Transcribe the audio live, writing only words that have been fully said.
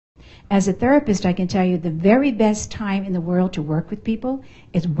As a therapist, I can tell you the very best time in the world to work with people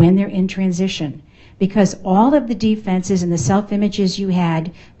is when they're in transition, because all of the defenses and the self-images you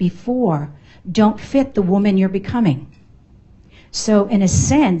had before don't fit the woman you're becoming. So in a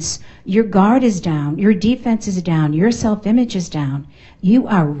sense, your guard is down, your defense is down, your self-image is down. You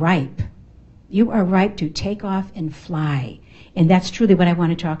are ripe. You are ripe to take off and fly. And that's truly what I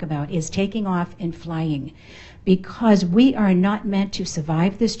want to talk about, is taking off and flying. Because we are not meant to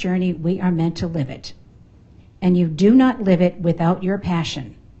survive this journey, we are meant to live it. And you do not live it without your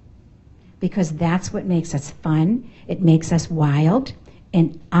passion. Because that's what makes us fun, it makes us wild,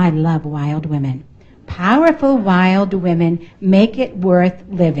 and I love wild women. Powerful, wild women make it worth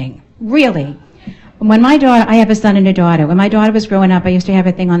living. Really. When my daughter, I have a son and a daughter. When my daughter was growing up, I used to have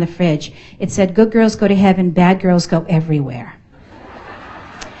a thing on the fridge. It said, good girls go to heaven, bad girls go everywhere.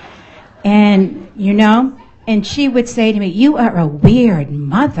 And, you know, and she would say to me, you are a weird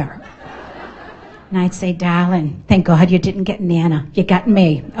mother. And I'd say, darling, thank God you didn't get Nana. You got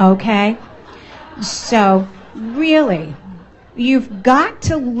me, okay? So, really, you've got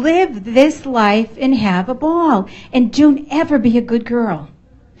to live this life and have a ball. And don't ever be a good girl.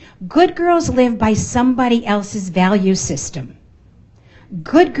 Good girls live by somebody else's value system.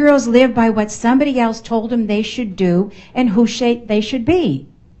 Good girls live by what somebody else told them they should do and who they should be.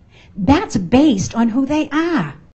 That's based on who they are.